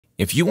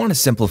If you want to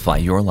simplify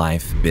your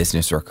life,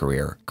 business, or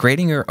career,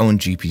 creating your own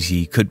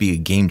GPT could be a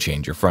game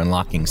changer for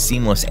unlocking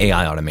seamless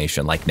AI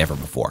automation like never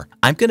before.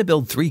 I'm going to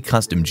build 3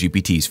 custom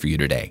GPTs for you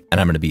today, and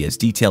I'm going to be as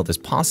detailed as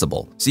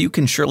possible so you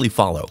can surely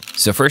follow.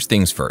 So first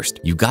things first,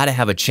 you got to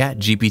have a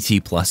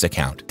ChatGPT Plus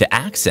account to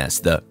access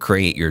the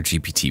Create Your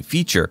GPT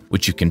feature,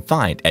 which you can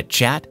find at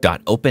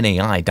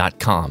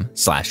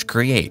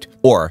chat.openai.com/create.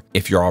 Or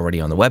if you're already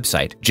on the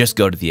website, just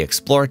go to the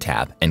Explore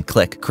tab and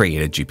click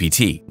Create a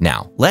GPT.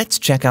 Now, let's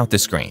check out the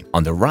screen.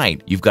 On the right,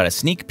 you've got a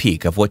sneak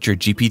peek of what your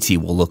GPT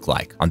will look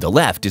like. On the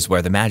left is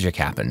where the magic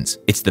happens.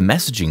 It's the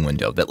messaging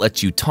window that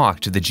lets you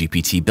talk to the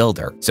GPT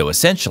builder. So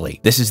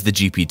essentially, this is the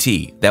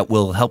GPT that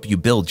will help you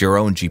build your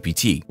own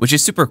GPT, which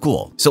is super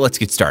cool. So let's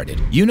get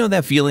started. You know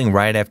that feeling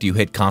right after you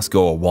hit Costco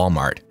or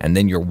Walmart, and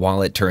then your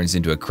wallet turns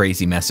into a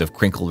crazy mess of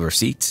crinkled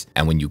receipts?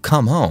 And when you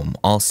come home,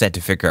 all set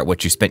to figure out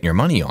what you spent your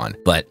money on,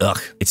 but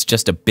it's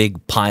just a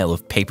big pile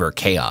of paper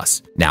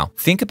chaos. Now,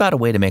 think about a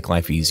way to make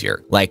life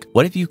easier. Like,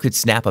 what if you could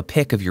snap a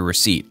pic of your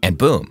receipt and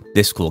boom,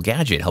 this cool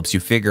gadget helps you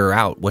figure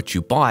out what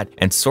you bought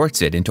and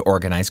sorts it into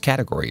organized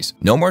categories.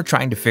 No more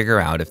trying to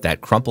figure out if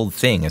that crumpled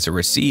thing is a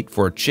receipt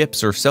for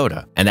chips or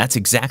soda. And that's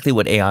exactly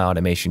what AI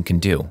automation can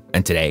do.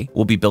 And today,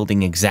 we'll be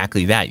building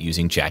exactly that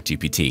using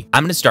ChatGPT.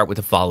 I'm going to start with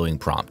the following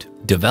prompt.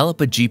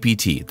 Develop a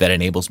GPT that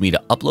enables me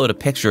to upload a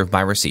picture of my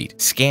receipt,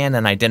 scan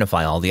and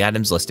identify all the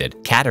items listed,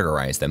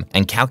 categorize them,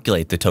 and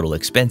calculate the total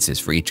expenses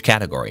for each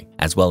category,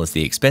 as well as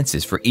the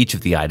expenses for each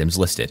of the items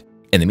listed.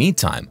 In the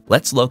meantime,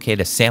 let's locate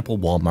a sample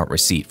Walmart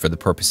receipt for the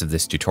purpose of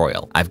this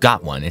tutorial. I've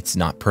got one. It's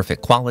not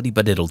perfect quality,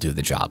 but it'll do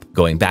the job.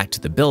 Going back to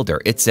the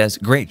builder, it says,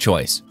 great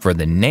choice. For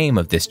the name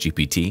of this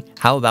GPT,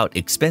 how about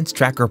Expense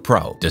Tracker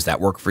Pro? Does that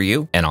work for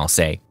you? And I'll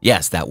say,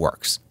 yes, that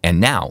works. And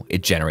now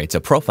it generates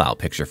a profile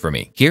picture for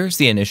me. Here's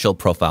the initial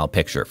profile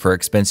picture for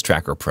Expense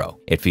Tracker Pro.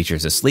 It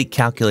features a sleek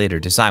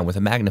calculator design with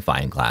a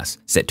magnifying glass,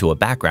 set to a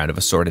background of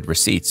assorted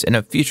receipts in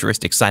a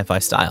futuristic sci-fi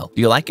style.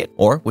 Do you like it?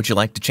 Or would you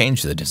like to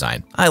change the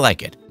design? I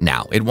like it.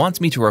 Now, it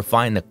wants me to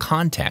refine the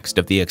context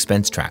of the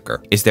expense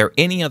tracker. Is there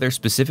any other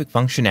specific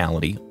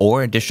functionality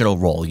or additional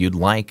role you'd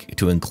like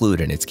to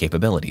include in its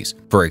capabilities?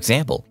 For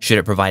example, should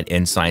it provide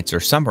insights or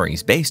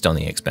summaries based on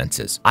the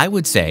expenses? I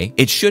would say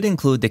it should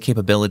include the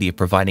capability of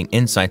providing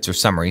insights or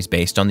summaries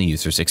based on the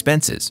user's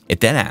expenses.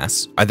 It then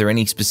asks, are there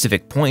any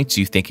specific points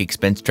you think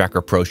Expense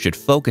Tracker Pro should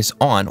focus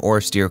on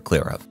or steer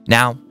clear of?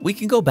 Now, we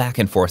can go back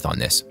and forth on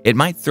this. It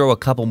might throw a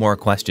couple more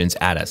questions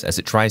at us as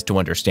it tries to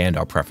understand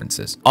our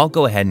preferences. I'll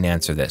go ahead and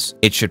answer this.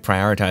 It should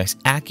prioritize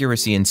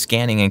accuracy in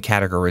scanning and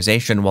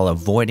categorization while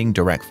avoiding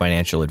direct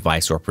financial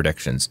advice or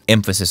predictions.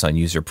 Emphasis on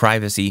user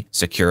privacy,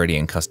 security,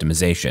 and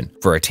customization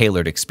for a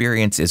tailored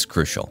experience is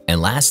crucial. And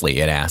lastly,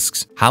 it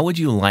asks, how would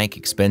you like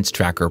Expense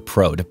Tracker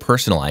Pro to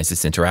personalize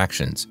its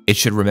interactions? It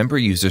should remember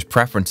users'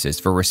 preferences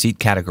for receipt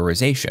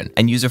categorization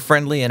and use a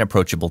friendly and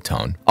approachable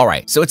tone. All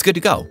right, so it's good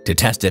to go. To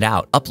test it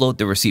out, upload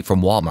the receipt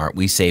from Walmart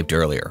we saved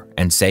earlier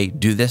and say,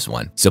 do this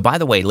one. So by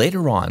the way,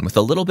 later on, with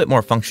a little bit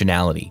more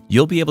functionality,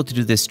 you'll be able to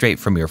do this straight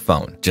from your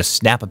phone. Just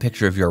snap a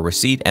picture of your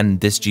receipt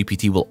and this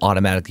GPT will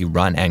automatically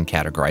run and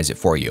categorize it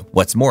for you.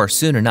 What's more,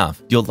 soon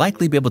enough, you'll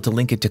likely be able to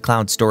link it to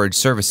cloud storage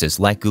services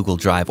like Google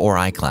Drive or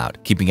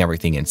iCloud, keeping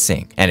everything in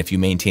sync. And if you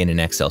maintain an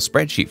Excel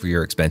spreadsheet for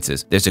your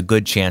expenses, there's a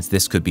good chance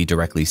this could be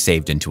directly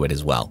saved into it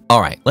as well. All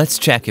right, let's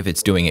check if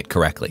it's doing it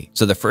correctly.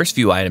 So the first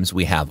few items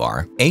we have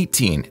are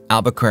 18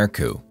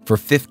 Albuquerque for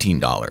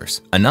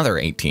 $15, another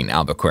 18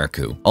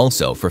 Albuquerque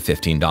also for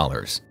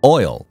 $15,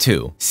 oil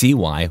 2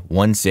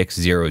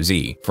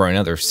 CY160Z for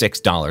another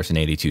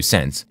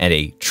 $6.82, and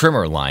a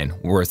trimmer line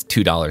worth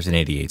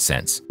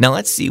 $2.88. Now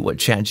let's see what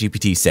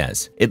ChatGPT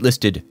says. It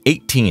listed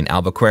 18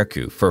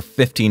 Albuquerque for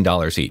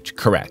 $15 each,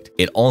 correct.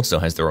 It also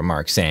has the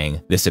remark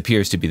saying, this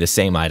appears to be the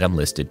same item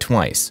listed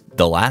twice.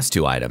 The last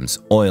 2 items,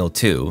 oil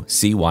 2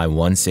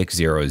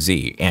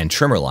 CY160Z and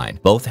trimmer line,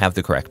 both have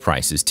the correct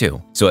prices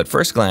too. So at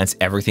first glance,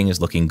 everything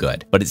is looking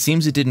good, but it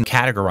seems it didn't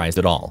categorize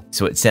at all.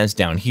 So it says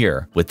down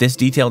here, with this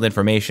detailed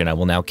information, I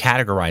will now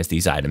categorize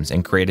these items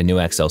and create a new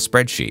Excel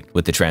spreadsheet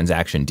with the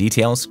transaction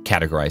details,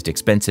 categorized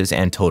expenses,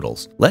 and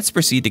totals. Let's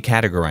proceed to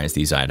categorize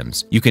these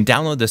items. You can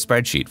download the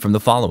spreadsheet from the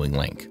following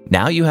link.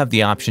 Now you have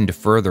the option to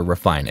further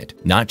refine it,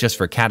 not just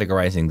for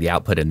categorizing the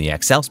output in the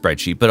Excel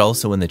spreadsheet, but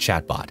also in the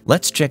chatbot.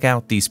 Let's check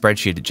out the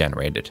spreadsheet it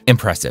generated.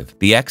 Impressive.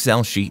 The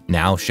Excel sheet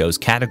now shows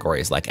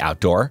categories like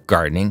outdoor,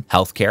 gardening,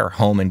 healthcare,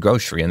 home, and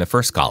grocery in the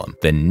first column.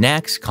 The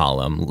next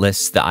column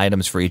lists the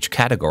items for each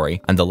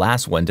category, and the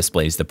last one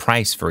displays the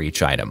price for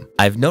each item.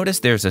 I've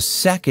noticed there's a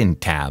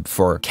second tab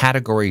for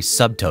category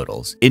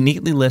subtotals. It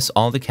neatly lists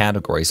all the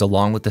categories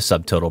along with the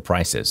subtotal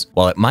prices.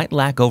 While it might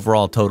lack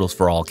overall totals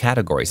for all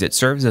categories, it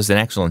serves as an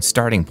excellent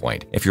starting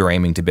point if you're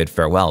aiming to bid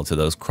farewell to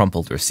those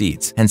crumpled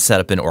receipts and set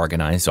up an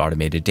organized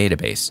automated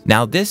database.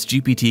 Now, this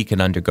GPT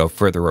can undergo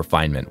further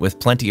refinement with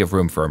plenty of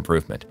room for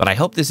improvement, but I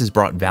hope this has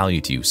brought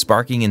value to you,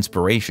 sparking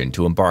inspiration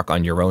to embark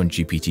on your own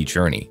GPT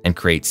journey and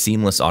create seamless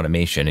seamless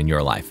automation in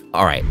your life.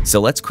 All right,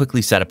 so let's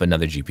quickly set up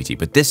another GPT,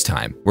 but this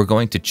time we're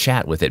going to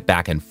chat with it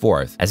back and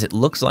forth as it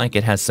looks like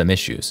it has some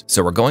issues.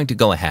 So we're going to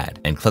go ahead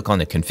and click on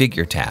the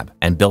Configure tab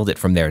and build it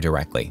from there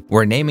directly.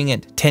 We're naming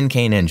it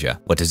 10K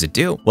Ninja. What does it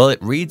do? Well,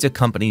 it reads a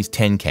company's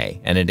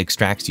 10K and it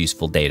extracts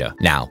useful data.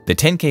 Now, the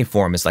 10K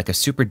form is like a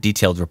super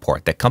detailed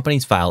report that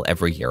companies file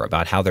every year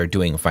about how they're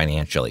doing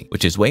financially,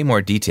 which is way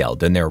more detailed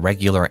than their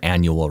regular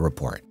annual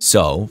report.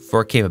 So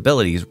for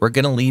capabilities, we're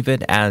going to leave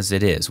it as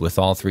it is with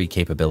all three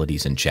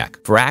capabilities in check.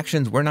 For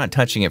actions, we're not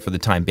touching it for the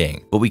time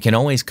being, but we can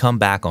always come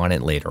back on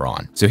it later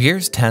on. So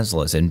here's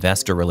Tesla's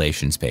investor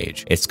relations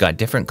page. It's got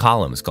different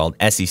columns called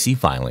SEC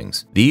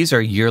filings. These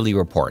are yearly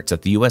reports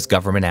that the US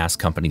government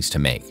asks companies to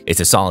make.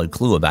 It's a solid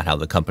clue about how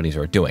the companies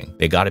are doing.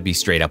 They got to be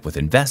straight up with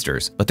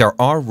investors, but there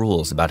are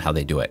rules about how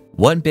they do it.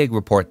 One big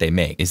report they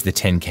make is the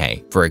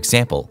 10K. For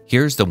example,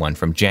 here's the one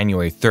from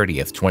January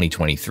 30th,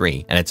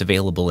 2023, and it's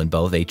available in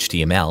both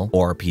HTML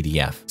or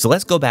PDF. So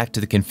let's go back to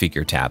the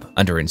Configure tab.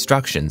 Under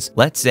Instructions,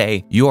 let's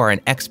say you are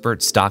an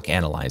expert stock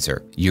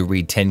analyzer. You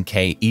read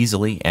 10K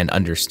easily and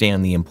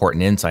understand the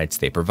important insights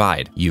they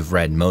provide. You've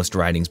read most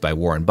writings by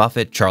Warren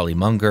Buffett, Charlie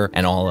Munger,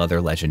 and all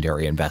other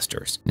legendary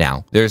investors.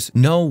 Now, there's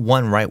no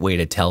one right way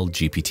to tell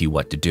GPT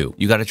what to do.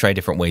 You got to try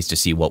different ways to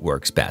see what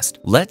works best.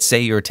 Let's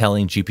say you're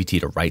telling GPT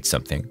to write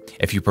something.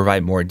 If you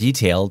provide more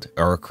detailed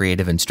or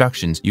creative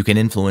instructions, you can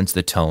influence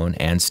the tone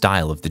and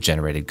style of the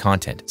generated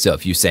content. So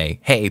if you say,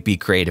 hey, be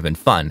creative and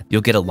fun,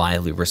 you'll get a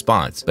lively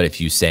response. But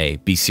if you say,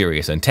 be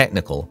serious and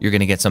technical, you're going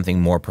to get something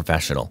more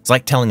professional. It's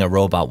like telling a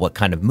robot what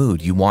kind of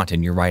mood you want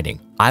in your writing.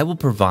 I will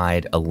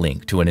provide a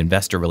link to an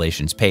investor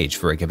relations page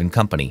for a given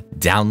company.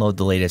 Download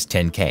the latest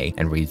 10K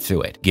and read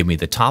through it. Give me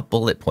the top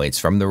bullet points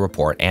from the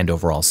report and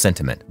overall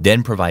sentiment.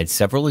 Then provide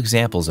several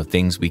examples of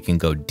things we can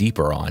go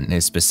deeper on and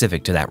is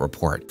specific to that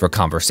report. For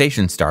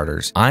conversation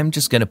starters, I'm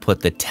just going to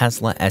put the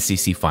Tesla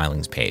SEC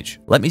filings page.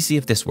 Let me see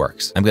if this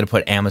works. I'm going to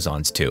put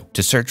Amazon's too.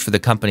 To search for the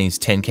company's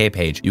 10K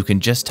page, you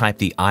can just type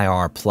the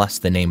IR plus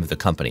the name of the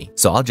company.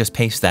 So I'll just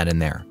paste that in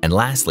there. And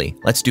lastly,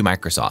 let's do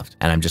Microsoft,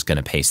 and I'm just going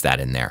to paste that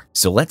in there.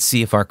 So let's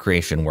see if our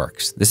creation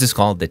works. This is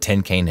called the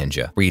 10K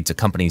Ninja. Reads a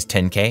company's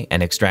 10K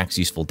and extracts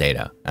useful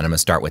data. And I'm going to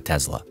start with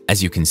Tesla.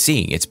 As you can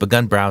see, it's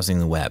begun browsing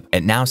the web.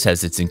 It now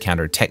says it's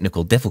encountered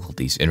technical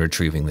difficulties in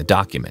retrieving the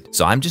document.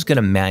 So I'm just going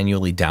to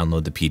manually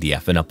download the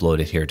PDF and upload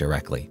it here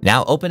directly.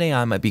 Now,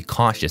 OpenAI might be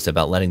cautious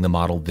about letting the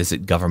model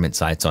visit government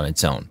sites on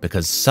its own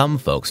because some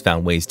folks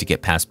found ways to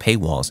get past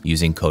paywalls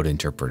using code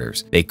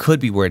interpreters. They could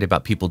be worried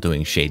about people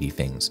doing shady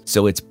things.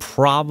 So it's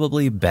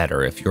probably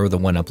better if you're the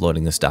one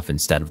uploading the stuff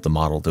instead of the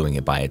model doing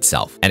it by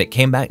itself. And it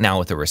came back now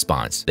with a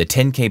response. The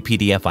 10K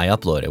PDF I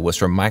uploaded was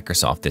from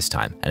Microsoft this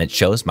time, and it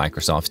shows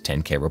Microsoft's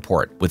 10K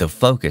report with a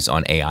focus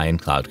on AI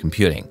and cloud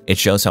computing. It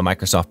shows how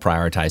Microsoft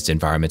prioritized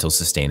environmental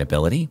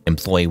sustainability,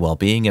 employee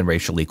well-being, and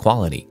racial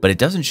equality, but it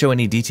doesn't show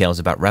any details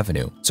about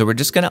revenue. So we're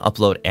just going to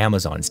upload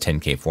Amazon's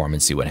 10K form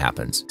and see what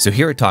happens. So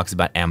here it talks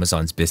about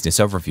Amazon's business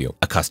overview,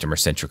 a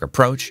customer-centric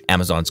approach.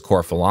 Amazon's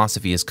core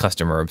philosophy is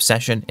customer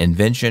obsession,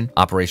 invention,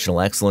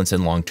 operational excellence,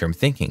 and long-term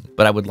thinking.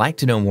 But I would like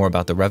to know more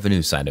about the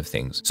revenue side of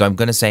things. So I'm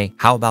going to say,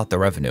 how about the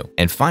revenue?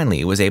 And finally,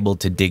 it was able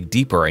to dig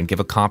deeper and give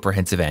a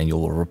comprehensive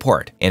annual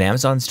report. In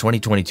Amazon's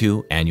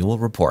 2022 annual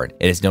report,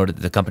 it is noted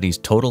that the company's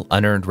total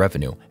unearned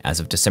revenue as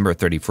of December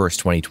 31st,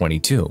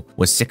 2022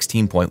 was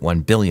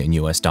 $16.1 billion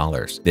US.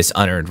 This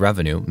unearned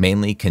revenue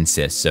mainly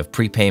consists of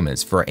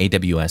prepayments for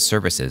AWS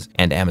services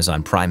and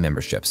Amazon Prime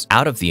memberships.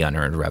 Out of the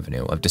unearned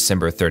revenue of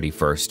December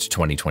 31st,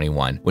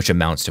 2021, which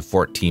amounts to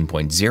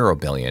 $14.0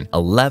 billion,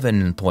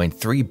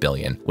 $11.3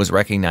 billion was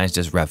recognized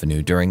as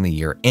revenue during the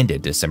year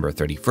ended December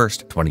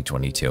 31st,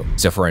 2022.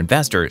 So for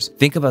investors,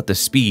 think about the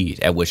speed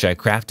at which I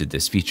crafted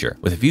this feature.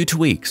 With a few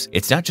tweaks,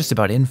 it's not just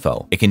about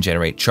info. It can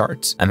generate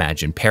charts.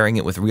 Imagine pairing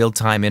it with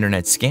real-time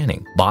internet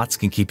scanning. Bots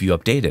can keep you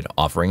updated,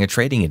 offering a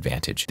trading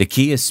advantage. The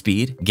key is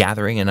speed,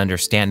 gathering and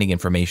understanding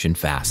information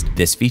fast.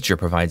 This feature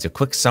provides a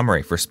quick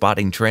summary for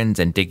spotting trends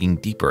and digging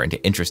deeper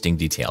into interesting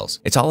details.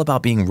 It's all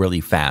about being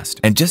really fast.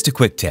 And just a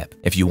quick tip,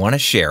 if you want to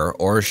share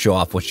or show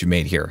off what you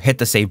made here, hit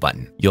the save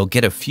button. You'll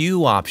get a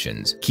few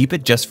options. Keep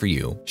it just for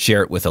you,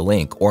 share it with a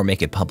link, or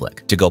make it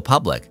public. To go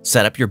public,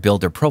 set up your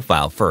builder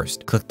profile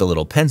first. Click the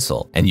little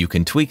pencil, and you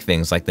can tweak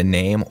things like the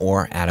name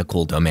or add a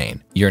cool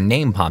domain. Your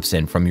name pops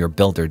in from your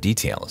builder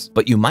details,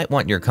 but you might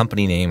want your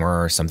company name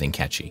or something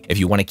catchy. If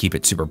you want to keep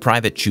it super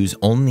private, choose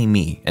only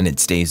me, and it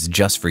stays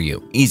just for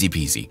you. Easy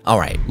peasy. All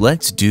right,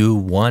 let's do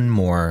one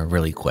more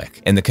really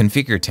quick. In the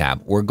Configure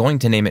tab, we're going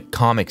to name it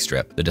Comic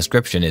Strip. The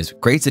description is,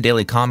 creates a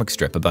daily comic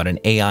strip about an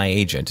AI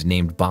agent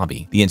named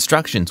Bobby. The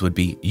instructions would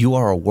be, you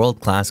are a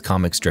world-class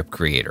comic strip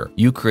creator.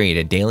 You create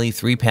a daily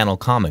 3-panel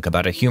comic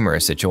about a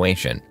humorous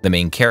situation. The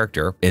main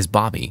character is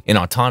Bobby, an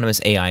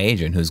autonomous AI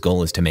agent whose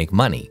goal is to make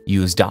money.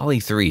 Use DALL-E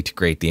 3 to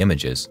create the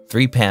images.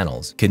 3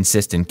 panels,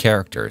 consistent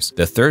characters.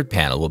 The third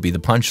panel will be the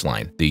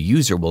punchline. The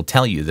user will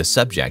tell you the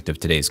subject of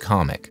today's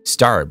comic.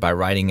 Start by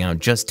writing out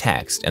just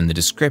text and the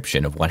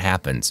description of what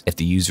happens. If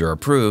the user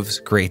approves,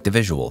 create the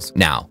visuals.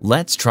 Now,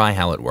 let's try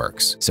how it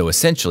works. So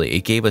essentially,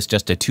 it gave us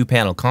just a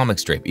 2-panel comic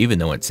strip, even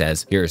though it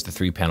says, here's the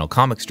 3-panel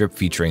comic strip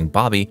featuring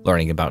Bobby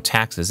learning about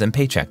taxes and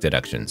paycheck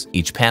deductions.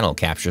 Each panel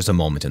captures a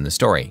moment in the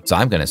story. So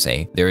I'm going to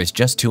say there is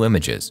just 2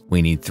 images.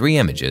 We need 3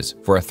 images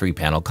for a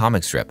 3-panel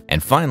comic strip.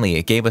 And finally,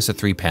 it gave us a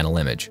 3-panel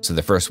image. So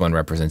the first one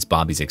represents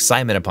Bobby's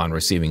excitement upon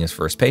receiving his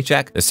first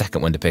paycheck. The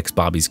second one depicts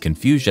Bobby's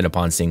confusion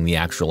upon seeing the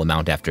actual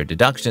amount after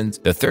deductions.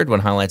 The third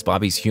one highlights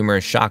Bobby's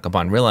humorous shock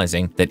upon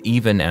realizing that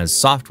even as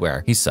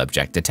software, he's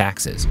subject to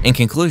taxes. In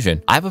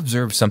conclusion, I've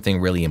observed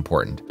something really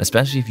important,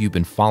 especially if you've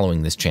been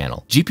following this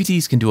channel.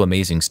 GPTs can do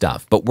amazing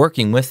stuff, but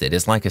working with it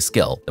is like a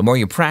skill. The more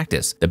you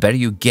practice, the better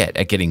you get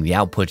at getting the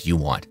output you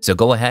want. So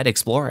go ahead,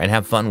 explore, and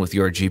have fun with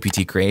your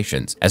GPT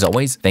creations. As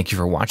always, thank you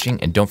for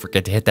watching, and don't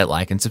forget to hit that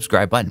like and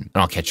subscribe button,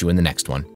 and I'll catch you in the next one.